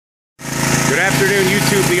Good afternoon,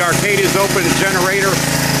 YouTube. The arcade is open. The generator.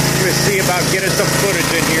 I'm going to see about getting some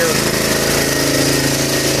footage in here.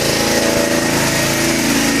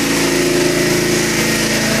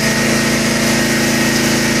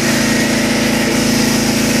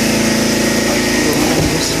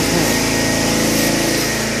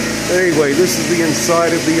 Anyway, this is the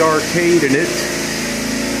inside of the arcade, and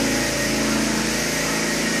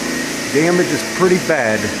damage is pretty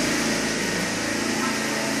bad.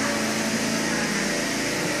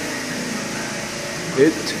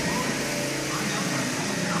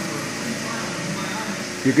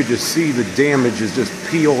 You could just see the damage is just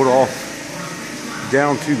peeled off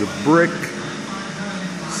down to the brick.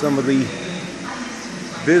 Some of the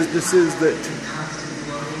businesses that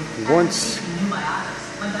once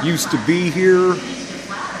used to be here.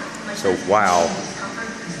 So wow.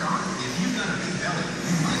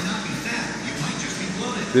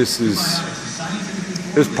 This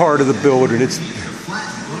part of the building. It's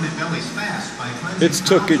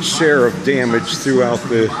took its share of damage throughout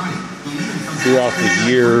the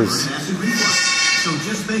years.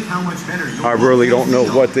 I really don't know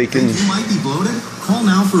what they can Call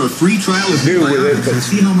now for a free trial of do with it, but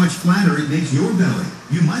see how much flatter it makes your belly.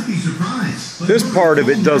 You might be surprised. This part of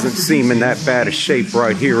it doesn't seem in that bad a shape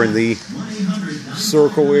right here in the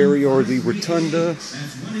circle area or the rotunda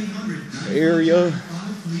area.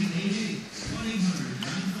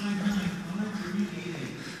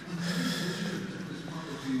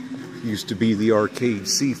 Used to be the arcade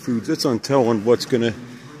seafoods. It's untelling what's going to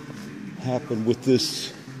happen with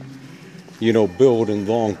this, you know, building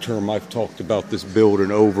long term. I've talked about this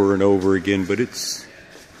building over and over again, but it's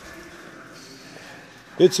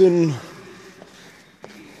in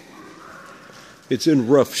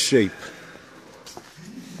rough shape.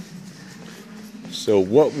 So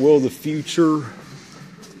what will the future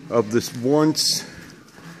of this once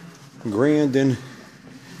grand and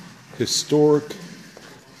historic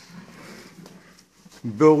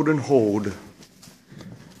building hold?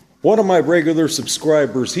 One of my regular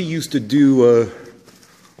subscribers, he used to do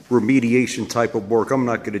remediation type of work. I'm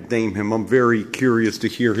not going to name him. I'm very curious to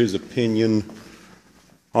hear his opinion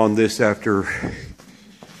on this after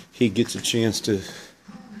he gets a chance to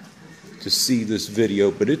see this video.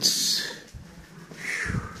 But it's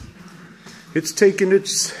taken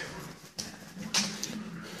its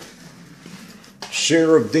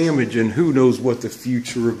share of damage, and who knows what the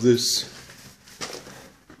future of this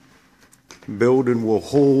building will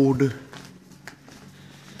hold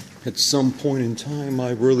at some point in time.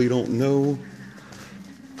 I really don't know.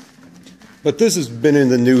 But this has been in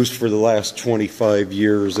the news for the last 25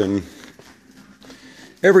 years, and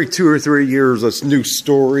every 2 or 3 years a new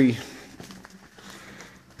story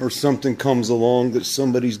or something comes along that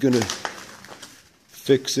somebody's gonna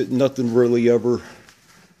fix it. Nothing really ever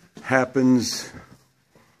happens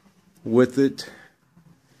with it.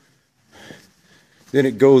 Then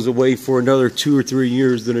it goes away for another 2 or 3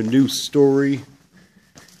 years, then a new story.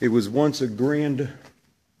 It was once a grand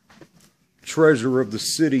treasure of the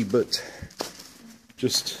city, but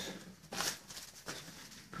just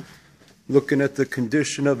looking at the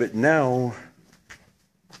condition of it now,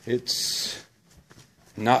 it's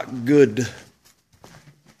not good.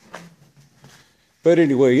 But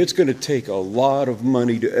anyway, it's going to take a lot of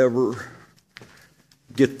money to ever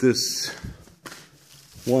get this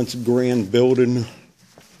once grand building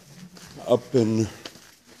up and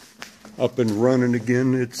running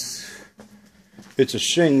again. It's a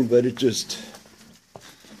shame, but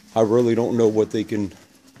I really don't know what they can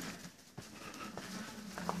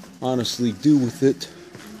honestly do with it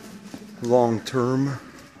long term.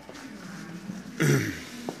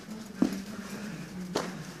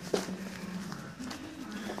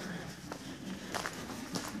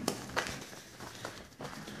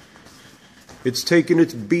 It's taken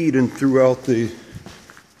its beating throughout the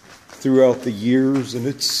years, and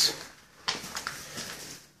I'm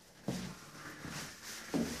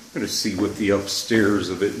going to see what the upstairs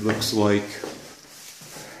of it looks like,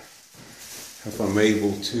 if I'm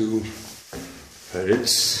able to. But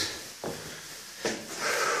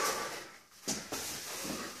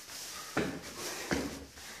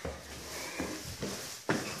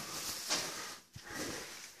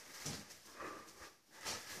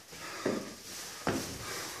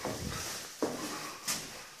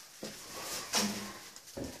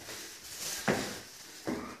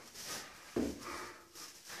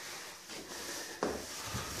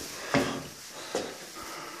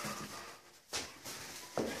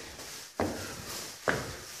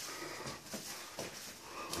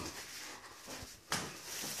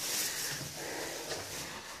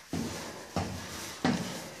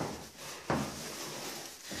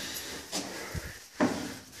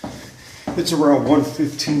It's around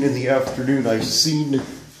 1:15 in the afternoon. I seen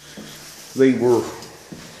they were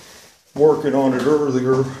working on it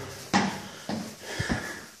earlier.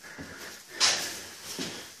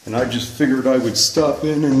 And I just figured I would stop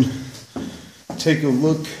in and take a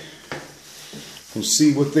look and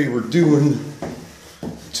see what they were doing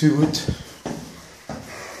to it.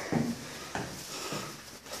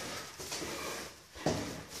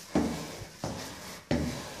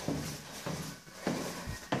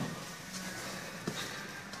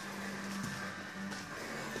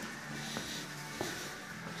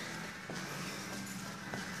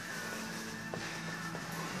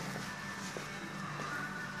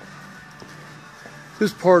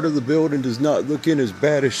 This part of the building does not look in as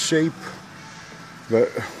bad a shape, but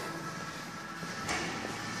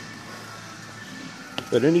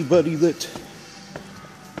anybody that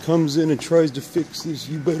comes in and tries to fix this,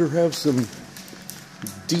 you better have some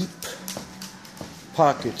deep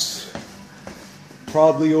pockets.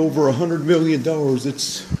 Probably over $100 million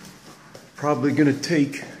it's probably going to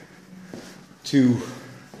take to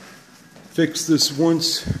fix this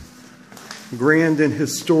once grand and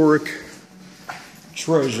historic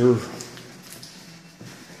treasure.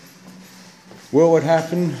 Will it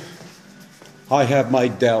happen? I have my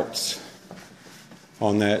doubts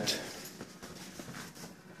on that.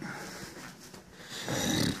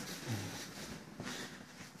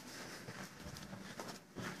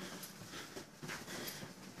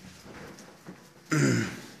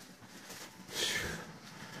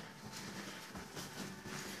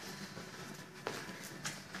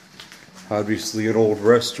 Obviously an old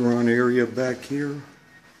restaurant area back here.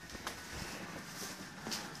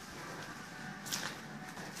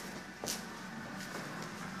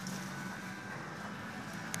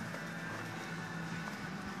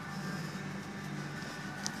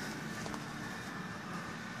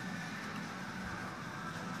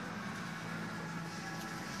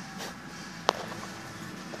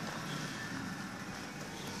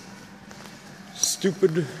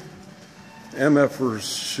 Stupid MFers,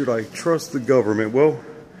 should I trust the government? Well,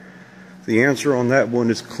 the answer on that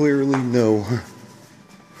one is clearly no.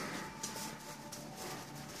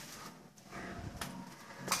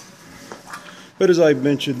 But as I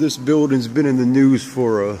mentioned, this building's been in the news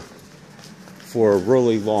for a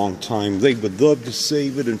really long time. They would love to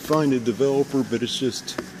save it and find a developer, but it's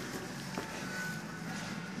just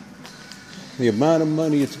the amount of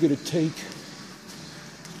money it's going to take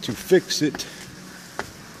to fix it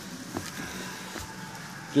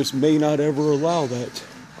just may not ever allow that.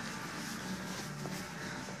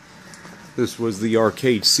 This was the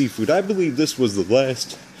Arcade Seafood. I believe this was the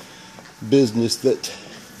last business that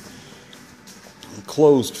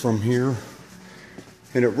closed from here.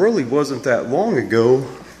 And it really wasn't that long ago.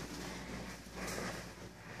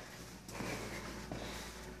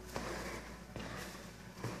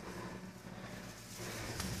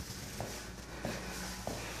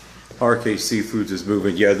 Arcade Seafoods is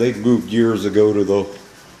moving. Yeah, they moved years ago to the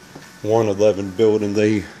 111 building.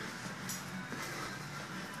 They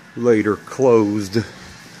later closed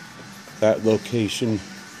that location.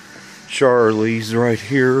 Charlie's right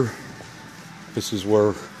here. This is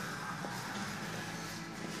where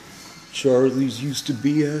Charlie's used to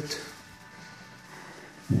be at.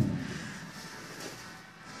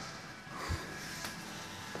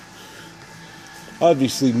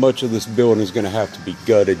 Obviously, much of this building is going to have to be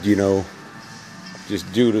gutted, you know,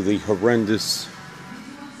 just due to the horrendous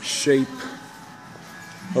shape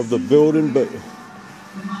of the building, but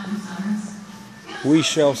we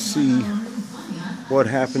shall see what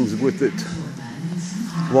happens with it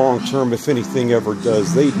long term, if anything ever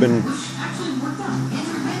does. They've been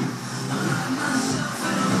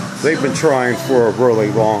trying for a really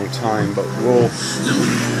long time, but we'll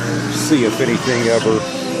see if anything ever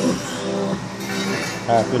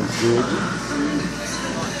happens to it.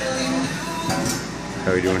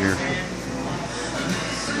 How are you doing here?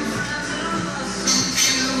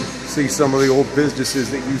 See some of the old businesses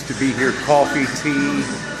that used to be here. Coffee, tea,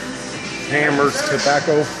 hammers,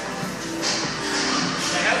 tobacco.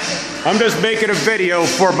 I'm just making a video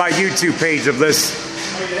for my YouTube page of this.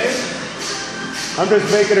 I'm just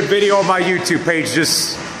making a video on my YouTube page.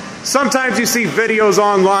 Just sometimes you see videos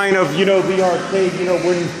online of, you know, the arcade, you know,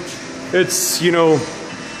 when it's, you know,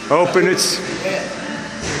 open. It's,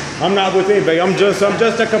 I'm not with anybody. I'm just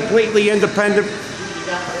a completely independent.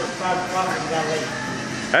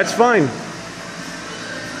 That's fine.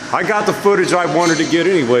 I got the footage I wanted to get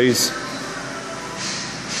anyways.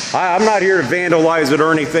 I'm not here to vandalize it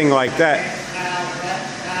or anything like that.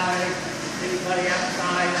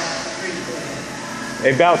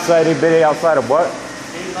 Anybody outside of what?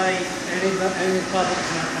 Any public.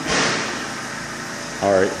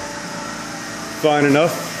 All right. Fine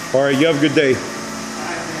enough. All right, you have a good day.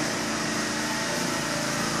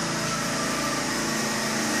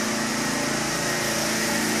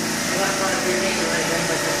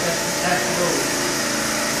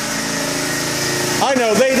 I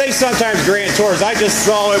know, they sometimes grant tours. I just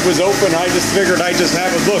saw it was open. I just figured I'd just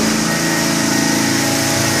have a look.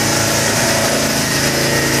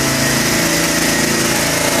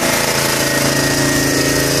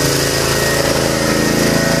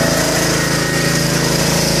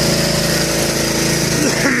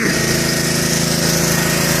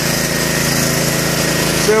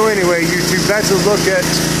 So anyway, YouTube, that's a look at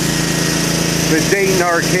the Dayton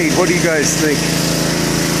Arcade. What do you guys think?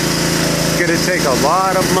 It's gonna take a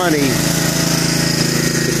lot of money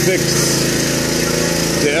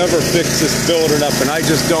to ever fix this building up, and I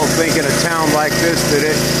just don't think in a town like this that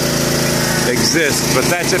it exists. But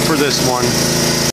that's it for this one.